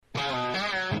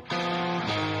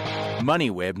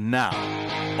MoneyWeb now.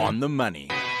 On the money.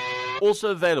 Also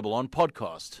available on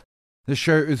podcast. The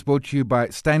show is brought to you by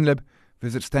Stanlib.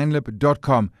 Visit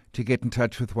stanlib.com to get in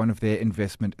touch with one of their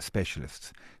investment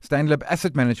specialists. Stanlib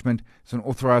Asset Management is an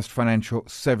authorized financial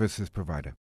services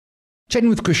provider. Chatting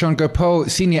with Krishan Gopaul,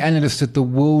 Senior Analyst at the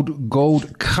World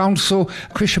Gold Council.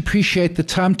 Krish, appreciate the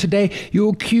time today.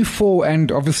 Your Q4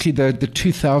 and obviously the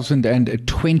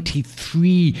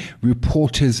 2023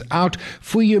 report is out.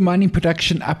 Full-year mining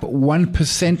production up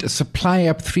 1%, supply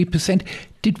up 3%.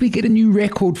 Did we get a new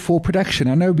record for production?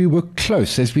 I know we were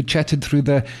close as we chatted through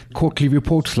the quarterly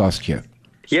reports last year.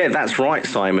 Yeah, that's right,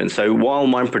 Simon. So while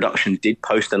mine production did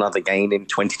post another gain in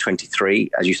 2023,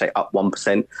 as you say, up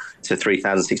 1% to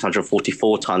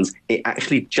 3,644 tons, it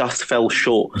actually just fell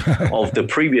short of the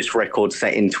previous record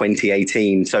set in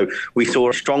 2018. So we saw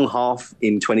a strong half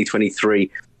in 2023,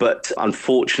 but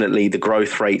unfortunately the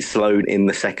growth rate slowed in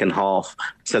the second half.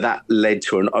 So that led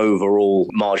to an overall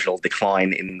marginal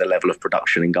decline in the level of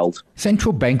production in gold.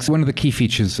 Central banks, one of the key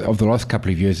features of the last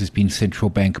couple of years has been central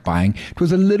bank buying. It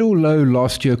was a little low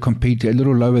last year compared to a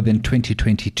little lower than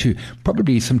 2022.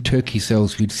 Probably some Turkey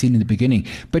sales we'd seen in the beginning.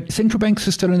 But central banks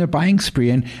are still in a buying spree,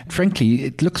 and frankly,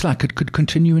 it looks like it could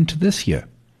continue into this year.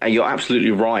 You're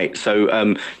absolutely right. So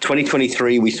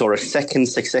 2023, we saw a second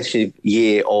successive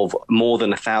year of more than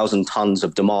 1,000 tons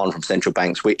of demand from central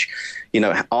banks, which,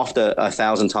 after over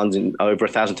 1,000 tons in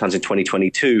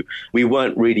 2022, we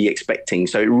weren't really expecting.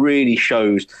 So it really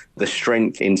shows the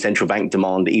strength in central bank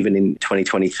demand, even in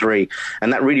 2023.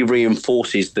 And that really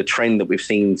reinforces the trend that we've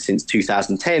seen since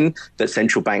 2010, that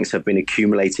central banks have been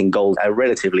accumulating gold at a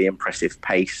relatively impressive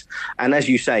pace. And as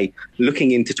you say, looking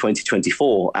into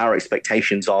 2024, our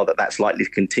expectations are that that's likely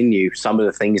to continue. Some of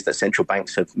the things that central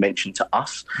banks have mentioned to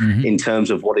us in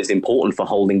terms of what is important for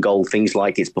holding gold, things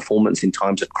like its performance in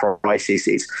times of crisis,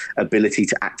 its ability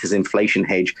to act as inflation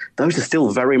hedge, those are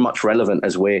still very much relevant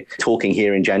as we're talking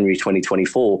here in January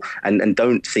 2024 and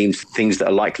don't seem things that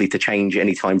are likely to change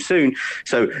anytime soon.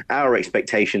 So our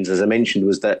expectations, as I mentioned,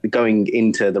 was that going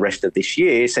into the rest of this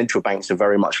year, central banks are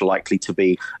very much likely to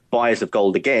be buyers of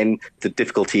gold again. The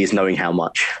difficulty is knowing how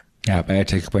much. Yeah, I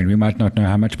take a point. We might not know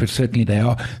how much, but certainly they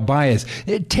are buyers.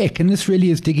 Tech, and this really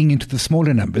is digging into the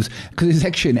smaller numbers, because there's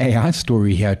actually an AI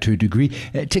story here to a degree.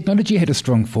 Technology had a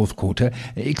strong fourth quarter,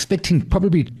 expecting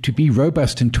probably to be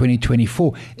robust in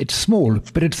 2024. It's small,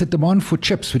 but it's the demand for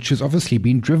chips, which has obviously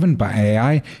been driven by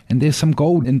AI, and there's some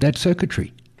gold in that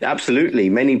circuitry. Absolutely.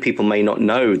 Many people may not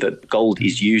know that gold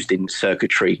is used in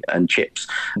circuitry and chips,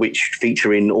 which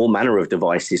feature in all manner of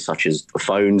devices, such as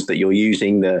phones that you're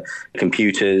using, the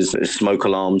computers, smoke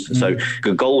alarms. So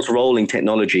gold's role in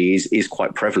technology is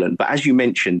quite prevalent. But as you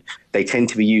mentioned, they tend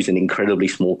to be used in incredibly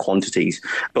small quantities.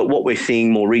 But what we're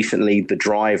seeing more recently, the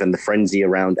drive and the frenzy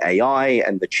around AI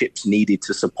and the chips needed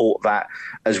to support that,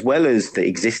 as well as the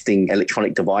existing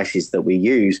electronic devices that we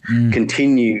use,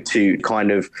 continue to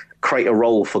kind of create a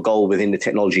role for gold within the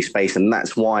technology space. And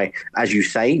that's why, as you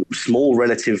say, small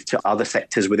relative to other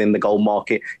sectors within the gold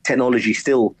market, technology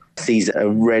still sees a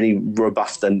really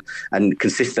robust and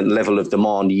consistent level of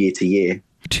demand year to year.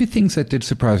 Two things that did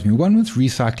surprise me. One was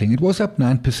recycling. It was up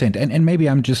 9%. And maybe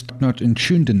I'm just not in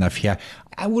tuned enough here.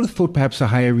 I would have thought perhaps a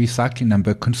higher recycling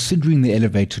number considering the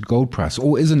elevated gold price.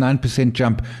 Or is a 9%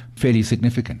 jump fairly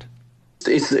significant?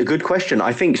 It's a good question.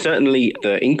 I think certainly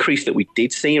the increase that we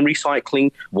did see in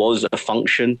recycling was a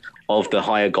function of the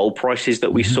higher gold prices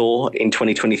that we saw in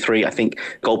 2023. I think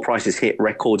gold prices hit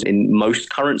records in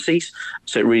most currencies.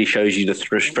 So it really shows you the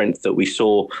strength that we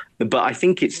saw. But I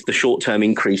think it's the short-term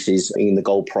increases in the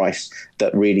gold price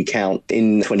that really count.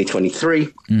 In 2023,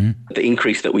 the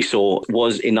increase that we saw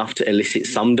was enough to elicit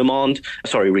some demand,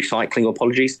 recycling,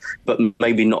 apologies, but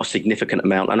maybe not a significant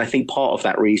amount. And I think part of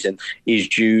that reason is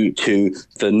due to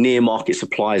the near market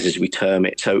supplies, as we term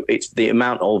it. So it's the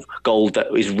amount of gold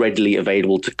that is readily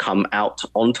available to come out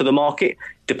onto the market,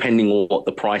 depending on what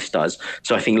the price does.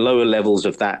 So I think lower levels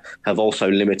of that have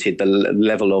also limited the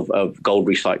level of gold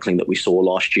recycling that we saw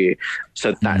last year.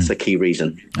 So that's a key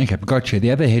reason. Okay, gotcha.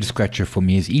 The other head scratcher for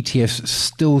me is ETFs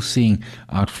still seeing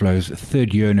outflows,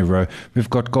 third year in a row. We've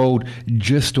got gold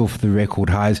just off the record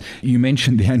highs. You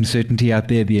mentioned the uncertainty out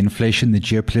there, the inflation, the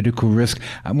geopolitical risk.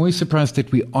 I'm always surprised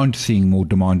that we aren't seeing more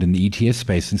demand in the ETF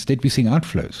space. Instead, we're seeing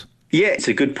outflows. Yeah, it's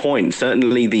a good point.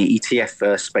 Certainly the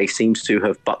ETF space seems to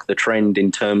have bucked the trend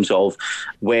in terms of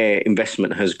where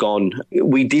investment has gone.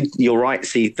 We did, you're right,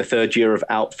 see the third year of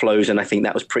outflows, and I think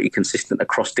that was pretty consistent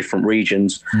across different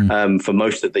regions. For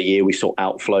most of the year, we saw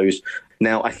outflows.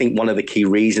 Now, I think one of the key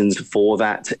reasons for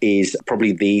that is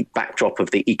probably the backdrop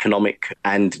of the economic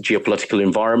and geopolitical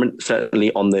environment.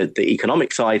 Certainly on the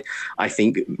economic side, I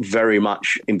think very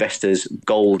much investors,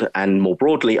 gold and more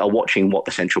broadly, are watching what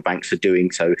the central banks are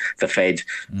doing. So the Fed,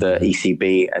 the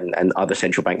ECB and other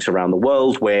central banks around the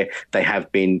world, where they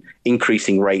have been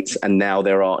increasing rates, and now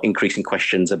there are increasing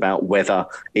questions about whether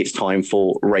it's time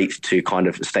for rates to kind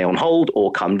of stay on hold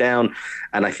or come down.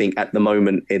 And I think at the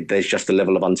moment, there's just a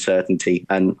level of uncertainty.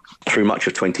 And through much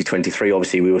of 2023,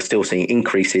 obviously, we were still seeing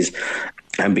increases.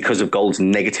 And because of gold's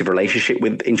negative relationship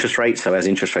with interest rates, so as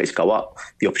interest rates go up,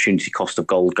 the opportunity cost of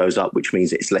gold goes up, which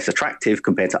means it's less attractive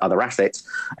compared to other assets,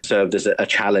 served as a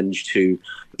challenge to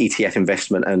ETF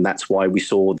investment. And that's why we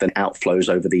saw the outflows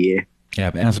over the year. Yeah,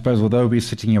 and I suppose although we're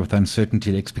sitting here with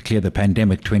uncertainty, let's be clear, the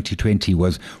pandemic 2020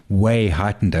 was way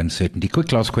heightened uncertainty.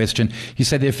 Quick last question. You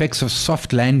say the effects of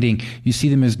soft landing, you see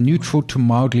them as neutral to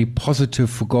mildly positive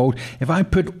for gold. If I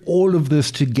put all of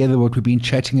this together, what we've been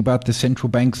chatting about, the central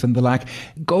banks and the like,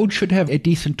 gold should have a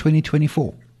decent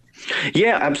 2024.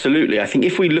 Yeah, absolutely. I think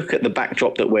if we look at the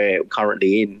backdrop that we're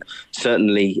currently in,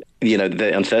 certainly,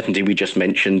 the uncertainty we just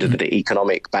mentioned, the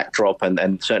economic backdrop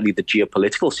and certainly the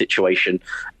geopolitical situation,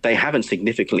 they haven't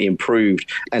significantly improved.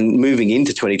 And moving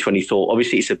into 2024,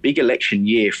 obviously, it's a big election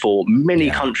year for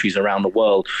many countries around the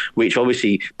world, which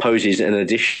obviously poses an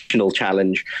additional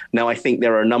challenge. Now, I think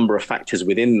there are a number of factors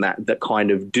within that kind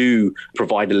of do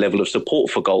provide a level of support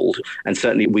for gold. And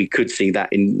certainly we could see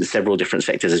that in several different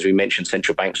sectors. As we mentioned,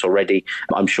 central banks already,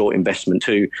 I'm sure investment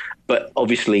too. But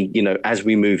obviously, as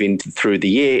we move through the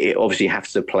year, it obviously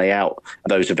has to play out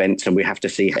those events and we have to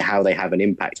see how they have an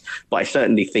impact. But I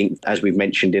certainly think, as we've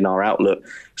mentioned in our outlook,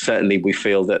 certainly we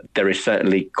feel that there is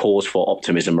certainly cause for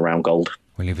optimism around gold.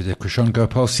 We'll leave it at Krishan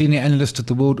Gopaul, Senior Analyst at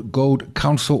the World Gold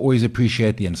Council. Always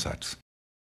appreciate the insights.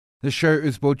 The show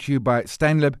is brought to you by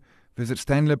Stanlib. Visit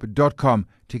stanlib.com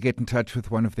to get in touch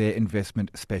with one of their investment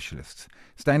specialists.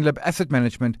 Stanlib Asset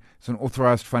Management is an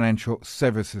authorized financial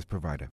services provider.